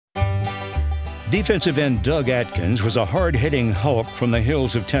Defensive end Doug Atkins was a hard-hitting Hulk from the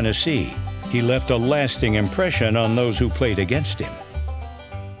hills of Tennessee. He left a lasting impression on those who played against him.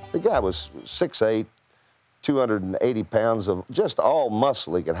 The guy was 6'8", 280 pounds of just all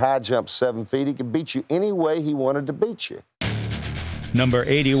muscle. He could high jump 7 feet. He could beat you any way he wanted to beat you. Number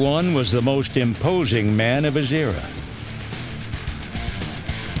 81 was the most imposing man of his era.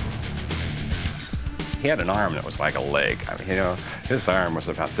 He had an arm that was like a leg. I mean, you know, his arm was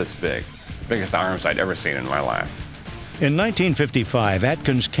about this big. Biggest arms I'd ever seen in my life. In 1955,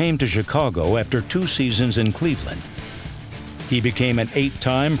 Atkins came to Chicago after 2 seasons in Cleveland. He became an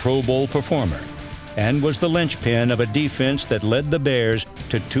 8-time Pro Bowl performer and was the linchpin of a defense that led the Bears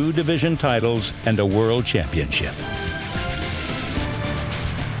to 2 division titles and a world championship.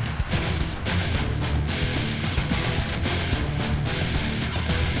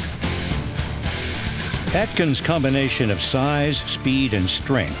 Atkins' combination of size, speed, and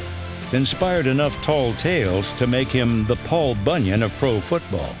strength inspired enough tall tales to make him the Paul Bunyan of pro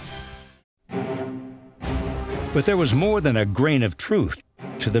football. But there was more than a grain of truth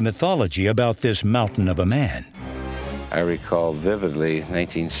to the mythology about this mountain of a man. I recall vividly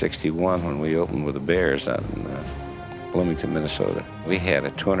 1961 when we opened with the Bears out in Bloomington, Minnesota. We had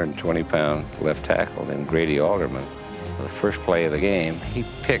a 220-pound left tackle named Grady Alderman. The first play of the game, he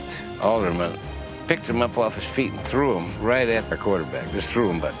picked Alderman, picked him up off his feet and threw him right at our quarterback. Just threw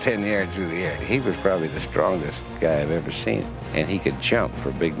him about 10 yards through the air. He was probably the strongest guy I've ever seen. And he could jump for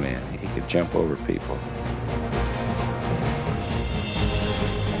a big man. He could jump over people.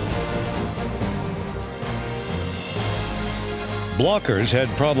 Blockers had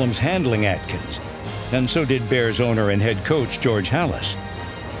problems handling Atkins, and so did Bears owner and head coach George Halas.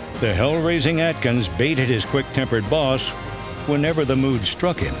 The hell-raising Atkins baited his quick-tempered boss whenever the mood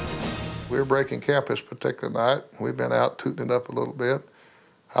struck him. We were breaking camp this particular night. We'd been out tooting it up a little bit.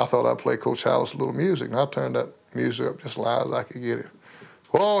 I thought I'd play Coach Halas a little music, and I turned that music up just as loud as I could get it.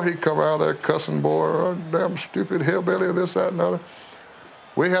 Well, he come out of there cussing, boy, damn stupid hillbilly, this, that, and the other.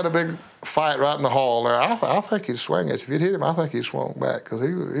 We had a big fight right in the hall there. I think he'd swing at you. If you'd hit him, I think he swung back, because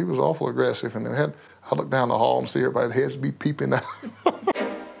he was awful aggressive. And I looked down the hall and see everybody's heads be peeping out.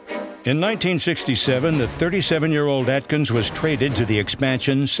 In 1967, the 37-year-old Atkins was traded to the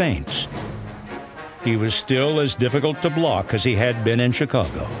expansion Saints. He was still as difficult to block as he had been in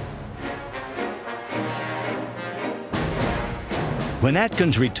Chicago. When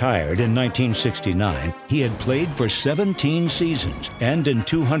Atkins retired in 1969, he had played for 17 seasons and in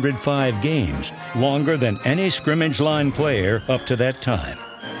 205 games, longer than any scrimmage line player up to that time.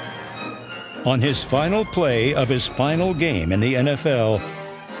 On his final play of his final game in the NFL,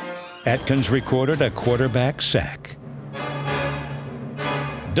 Atkins recorded a quarterback sack.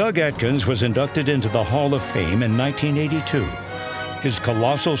 Doug Atkins was inducted into the Hall of Fame in 1982. His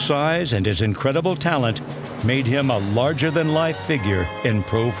colossal size and his incredible talent made him a larger-than-life figure in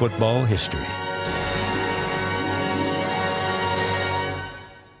pro football history.